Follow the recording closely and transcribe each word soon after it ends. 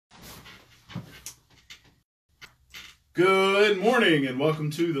Good morning and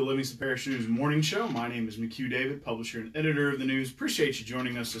welcome to the Livingston Parish News Morning Show. My name is McHugh David, publisher and editor of the news. Appreciate you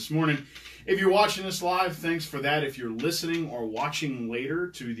joining us this morning. If you're watching us live, thanks for that. If you're listening or watching later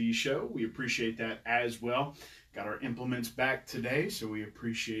to the show, we appreciate that as well. Got our implements back today, so we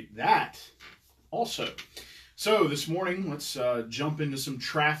appreciate that also. So this morning, let's jump into some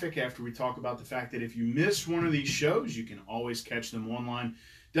traffic after we talk about the fact that if you missed one of these shows, you can always catch them online.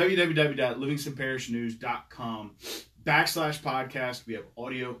 www.livingstonparishnewscom/podcast. We have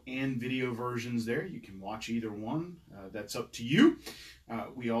audio and video versions there. You can watch either one. That's up to you.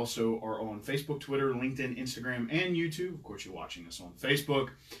 We also are on Facebook, Twitter, LinkedIn, Instagram, and YouTube. Of course, you're watching us on Facebook.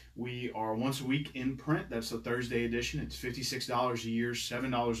 We are once a week in print. That's the Thursday edition. It's $56 a year,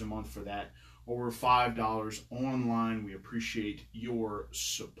 $7 a month for that, over $5 online. We appreciate your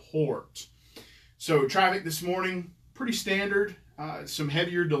support. So traffic this morning, pretty standard. Some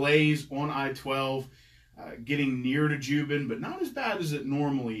heavier delays on I-12 getting near to Jubin, but not as bad as it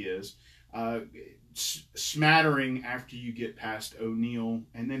normally is. Smattering after you get past O'Neill,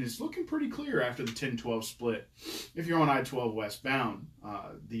 and then it's looking pretty clear after the 10-12 split. If you're on I-12 westbound,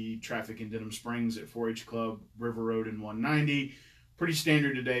 the traffic in Denham Springs at 4-H Club, River Road, and 190, pretty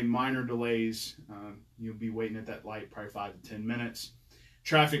standard today, minor delays. You'll be waiting at that light probably 5 to 10 minutes.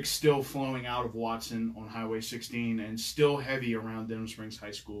 Traffic still flowing out of Watson on Highway 16 and still heavy around Denham Springs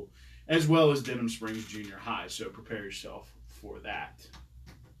High School as well as Denham Springs Junior High, so prepare yourself for that.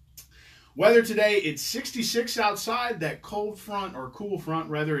 Weather today, it's 66 outside. That cold front, or cool front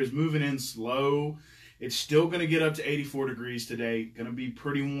rather, is moving in slow. It's still going to get up to 84 degrees today. Going to be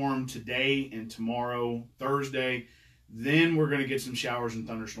pretty warm today and tomorrow, Thursday. Then we're going to get some showers and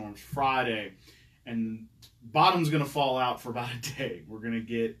thunderstorms Friday. And bottom's going to fall out for about a day. We're going to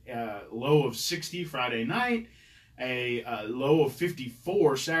get a low of 60 Friday night, a low of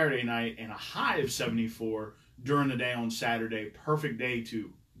 54 Saturday night, and a high of 74 during the day on Saturday. Perfect day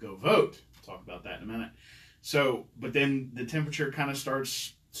to go vote. We'll talk about that in a minute. So, but then the temperature kind of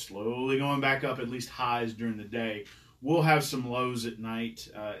starts slowly going back up, at least highs during the day. We'll have some lows at night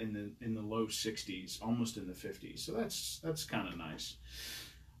in the low 60s, almost in the 50s. So that's kind of nice.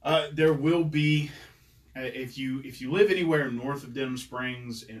 There will be, if you live anywhere north of Denham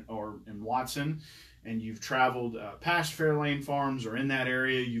Springs or in Watson, and you've traveled past Fairlane Farms or in that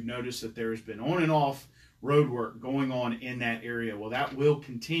area, you've noticed that there's been on and off road work going on in that area. Well, that will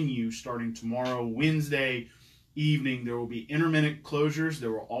continue starting tomorrow, Wednesday evening. There will be intermittent closures.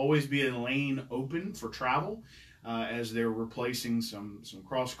 There will always be a lane open for travel as they're replacing some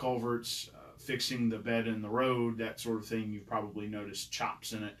cross culverts, fixing the bed in the road, that sort of thing. You've probably noticed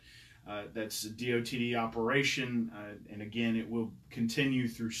chops in it. That's a DOTD operation, and again, it will continue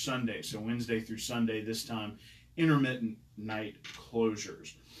through Sunday. So Wednesday through Sunday, this time, intermittent night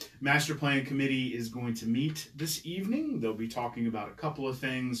closures. Master Plan Committee is going to meet this evening. They'll be talking about a couple of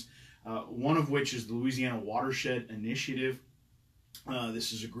things, one of which is the Louisiana Watershed Initiative.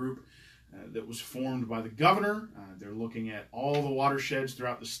 This is a group that was formed by the governor. They're looking at all the watersheds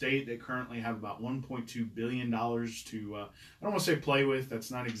throughout the state. They currently have about $1.2 billion to, I don't want to say play with, that's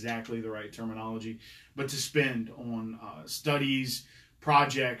not exactly the right terminology, but to spend on studies,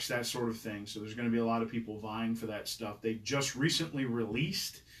 projects, that sort of thing. So there's going to be a lot of people vying for that stuff. They just recently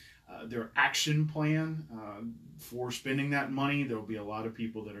released their action plan for spending that money. There'll be a lot of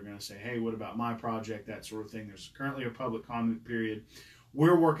people that are going to say, hey, what about my project, that sort of thing. There's currently a public comment period.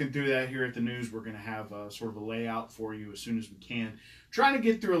 We're working through that here at the news. We're going to have sort of a layout for you as soon as we can. Trying to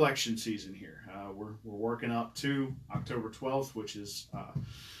get through election season here. We're working up to October 12th, which is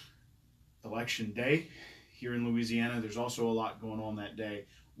election day here in Louisiana. There's also a lot going on that day.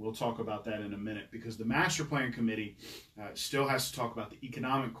 We'll talk about that in a minute because the Master Plan Committee still has to talk about the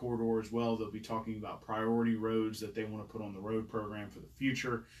economic corridor as well. They'll be talking about priority roads that they want to put on the road program for the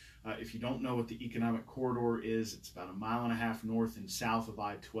future. If you don't know what the economic corridor is, it's about 1.5 miles north and south of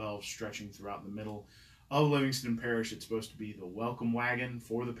I-12, stretching throughout the middle of Livingston Parish. It's supposed to be the welcome wagon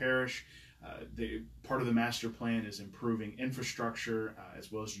for the parish. Part of the master plan is improving infrastructure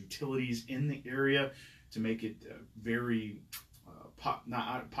as well as utilities in the area to make it very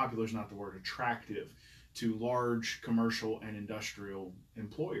popular is not the word, attractive to large commercial and industrial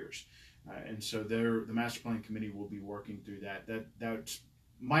employers. And so the Master Plan Committee will be working through that. That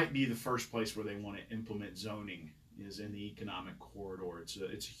might be the first place where they want to implement zoning, is in the economic corridor. It's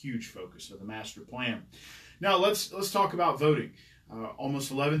a huge focus of the master plan. Now let's talk about voting.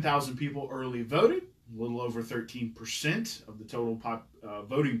 Almost 11,000 people early voted. A little over 13% of the total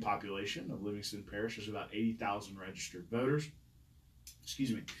voting population of Livingston Parish. There's about 80,000 registered voters.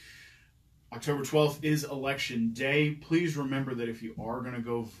 Excuse me. October 12th is Election Day. Please remember that if you are going to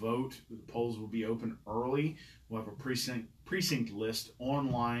go vote, the polls will be open early. We'll have a precinct list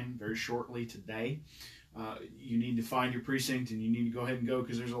online very shortly today. You need to find your precinct and you need to go ahead and go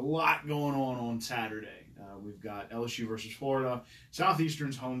because there's a lot going on Saturday. We've got LSU versus Florida,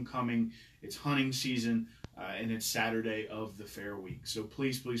 Southeastern's homecoming, it's hunting season, and it's Saturday of the fair week. So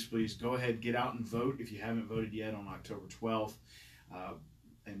please, please, please go ahead, get out and vote if you haven't voted yet on October 12th.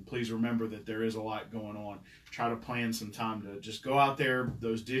 And please remember that there is a lot going on. Try to plan some time to just go out there.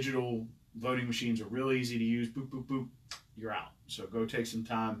 Those digital voting machines are real easy to use. Boop, boop, boop, you're out. So go take some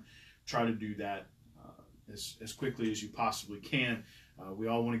time. Try to do that as quickly as you possibly can. We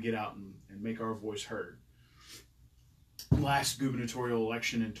all want to get out and make our voice heard. Last gubernatorial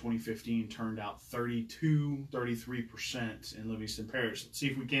election in 2015 turned out 33% in Livingston Parish. Let's see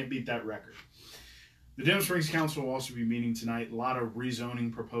if we can't beat that record. The Denham Springs Council will also be meeting tonight. A lot of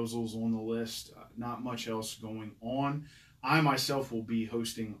rezoning proposals on the list. Not much else going on. I myself will be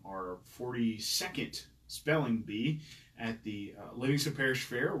hosting our 42nd Spelling Bee at the Livingston Parish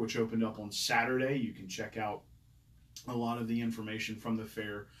Fair, which opened up on Saturday. You can check out a lot of the information from the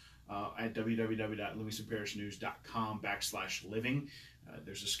fair at www.livingstonparishnews.com/living.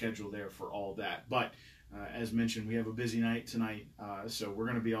 There's a schedule there for all that. But as mentioned, we have a busy night tonight, so we're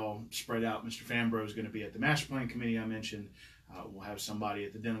going to be all spread out. Mr. Fambro is going to be at the Master Plan Committee I mentioned. We'll have somebody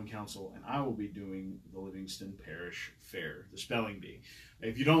at the Denham Council, and I will be doing the Livingston Parish Fair, the Spelling Bee.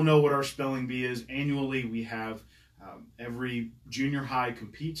 If you don't know what our Spelling Bee is, annually we have every junior high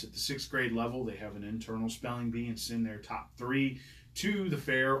competes at the 6th grade level. They have an internal spelling bee and send their top 3 to the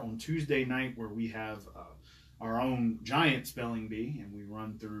fair on Tuesday night, where we have our own giant spelling bee, and we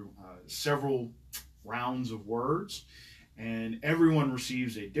run through several rounds of words, and everyone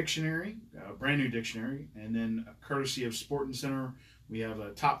receives a dictionary, a brand new dictionary, and then courtesy of Sporting Center, we have a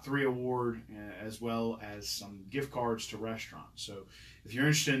top 3 award as well as some gift cards to restaurants. So if you're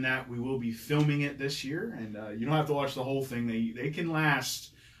interested in that, we will be filming it this year, and you don't have to watch the whole thing. They can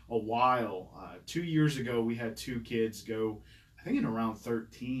last a while. 2 years ago, we had 2 kids go, I think in around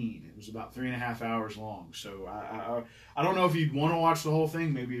 13. It was about 3.5 hours long. So I don't know if you'd want to watch the whole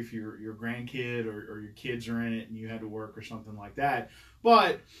thing. Maybe if your grandkid or your kids are in it and you had to work or something like that.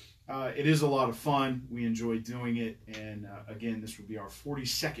 But it is a lot of fun. We enjoy doing it. And again, this will be our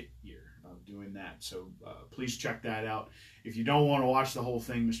 42nd year of doing that. So please check that out. If you don't want to watch the whole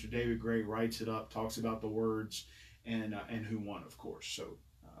thing, Mr. David Gray writes it up, talks about the words and who won, of course. So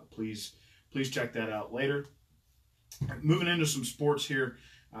please check that out later. Moving into some sports here,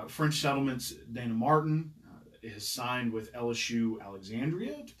 French Settlements Dana Martin is signed with LSU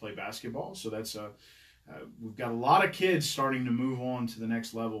Alexandria to play basketball. So that's we've got a lot of kids starting to move on to the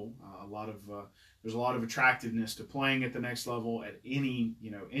next level. There's a lot of attractiveness to playing at the next level at any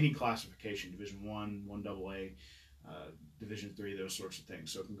classification, Division I, 1AA, Division III, those sorts of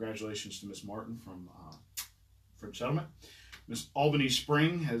things. So congratulations to Miss Martin from French Settlement. Miss Albany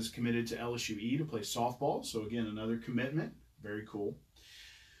Spring has committed to LSUE to play softball. So again, another commitment. Very cool.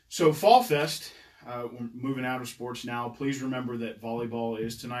 So Fall Fest, we're moving out of sports now. Please remember that volleyball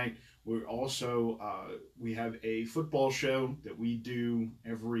is tonight. We're also, we have a football show that we do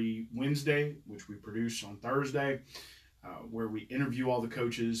every Wednesday, which we produce on Thursday, where we interview all the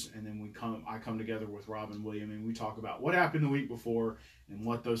coaches, and then I come together with Rob and William, and we talk about what happened the week before and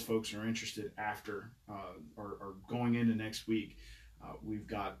what those folks are interested after or going into next week. We've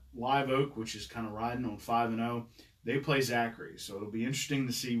got Live Oak, which is kind of riding on 5-0. They play Zachary, so it'll be interesting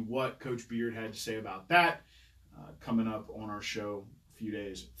to see what Coach Beard had to say about that coming up on our show a few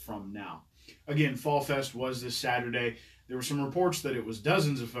days from now. Again, Fall Fest was this Saturday. There were some reports that it was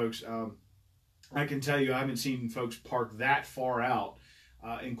dozens of folks. I can tell you I haven't seen folks park that far out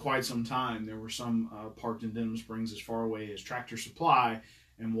in quite some time. There were some parked in Denham Springs as far away as Tractor Supply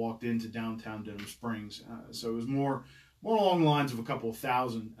and walked into downtown Denham Springs. So it was more along the lines of a couple of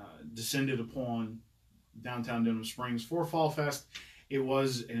thousand descended upon downtown Denham Springs for Fall Fest. It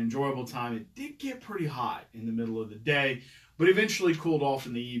was an enjoyable time. It did get pretty hot in the middle of the day, but eventually cooled off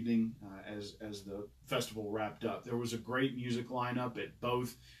in the evening as the festival wrapped up. There was a great music lineup at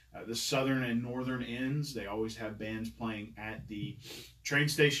both the southern and northern ends. They always have bands playing at the train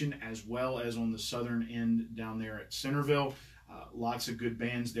station as well as on the southern end down there at Centerville. Lots of good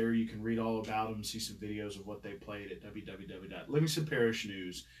bands there. You can read all about them, see some videos of what they played at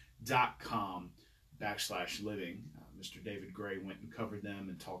www.livingstonparishnews.com/living. Mr. David Gray went and covered them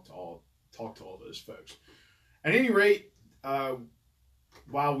and talked to all those folks. At any rate,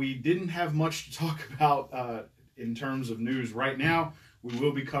 while we didn't have much to talk about in terms of news right now, we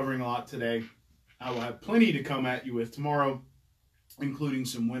will be covering a lot today. I will have plenty to come at you with tomorrow. including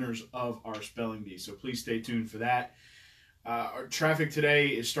some winners of our spelling bee. So please stay tuned for that. Our traffic today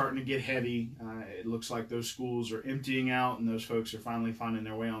is starting to get heavy. It looks like those schools are emptying out and those folks are finally finding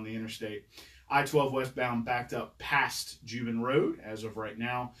their way on the interstate. I-12 westbound backed up past Juban Road as of right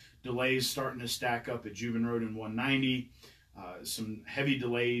now. Delays starting to stack up at Juban Road and 190. Some heavy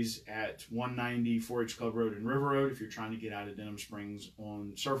delays at 190, 4-H Club Road and River Road if you're trying to get out of Denham Springs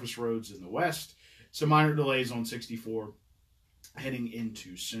on surface roads in the west. Some minor delays on 64 heading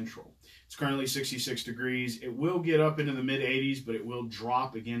into Central. It's currently 66 degrees. It will get up into the mid-80s, but it will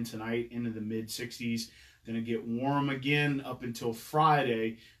drop again tonight into the mid-60s. Going to get warm again up until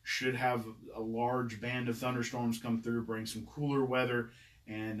Friday. Should have a large band of thunderstorms come through, bring some cooler weather,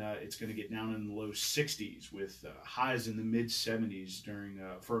 and it's going to get down in the low 60s with highs in the mid-70s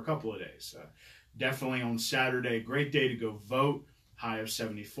for a couple of days. Definitely on Saturday, great day to go vote. High of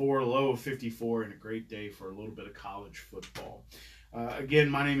 74, low of 54, and a great day for a little bit of college football. Again,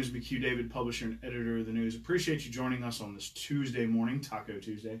 my name is McHugh David, publisher and editor of the news. Appreciate you joining us on this Tuesday morning, Taco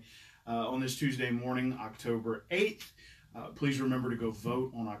Tuesday. On this Tuesday morning, October 8th. Please remember to go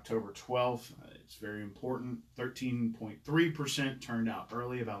vote on October 12th. It's very important. 13.3% turned out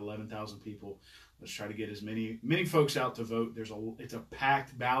early, about 11,000 people. Let's try to get as many folks out to vote. It's a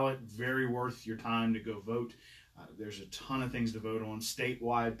packed ballot, very worth your time to go vote. There's a ton of things to vote on,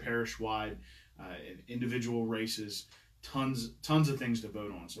 statewide, parish-wide, individual races, tons of things to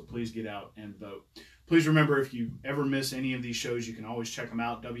vote on. So please get out and vote. Please remember, if you ever miss any of these shows, you can always check them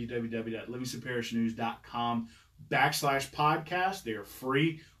out, www.livingstonparishnews.com/podcast. They are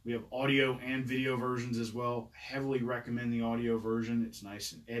free. We have audio and video versions as well. Heavily recommend the audio version. It's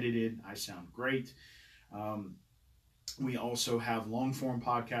nice and edited. I sound great. We also have long-form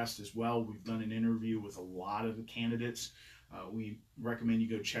podcasts as well. We've done an interview with a lot of the candidates. We recommend you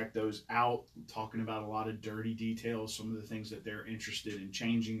go check those out, talking about a lot of dirty details, some of the things that they're interested in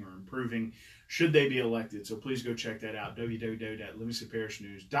changing or improving should they be elected. So please go check that out,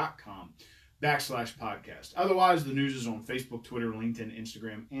 www.livingstonparishnews.com/podcast. Otherwise, the news is on Facebook, Twitter, LinkedIn,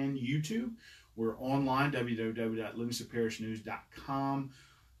 Instagram, and YouTube. We're online, www.livingstonparishnews.com.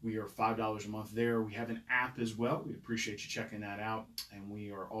 We are $5 a month there. We have an app as well. We appreciate you checking that out. And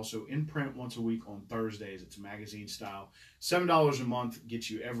we are also in print once a week on Thursdays. It's magazine style. $7 a month gets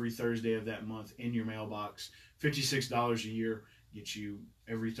you every Thursday of that month in your mailbox. $56 a year gets you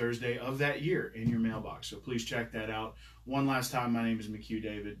every Thursday of that year in your mailbox. So please check that out. One last time, my name is McHugh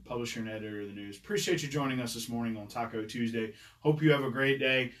David, publisher and editor of the news. Appreciate you joining us this morning on Taco Tuesday. Hope you have a great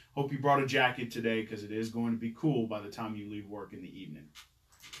day. Hope you brought a jacket today because it is going to be cool by the time you leave work in the evening.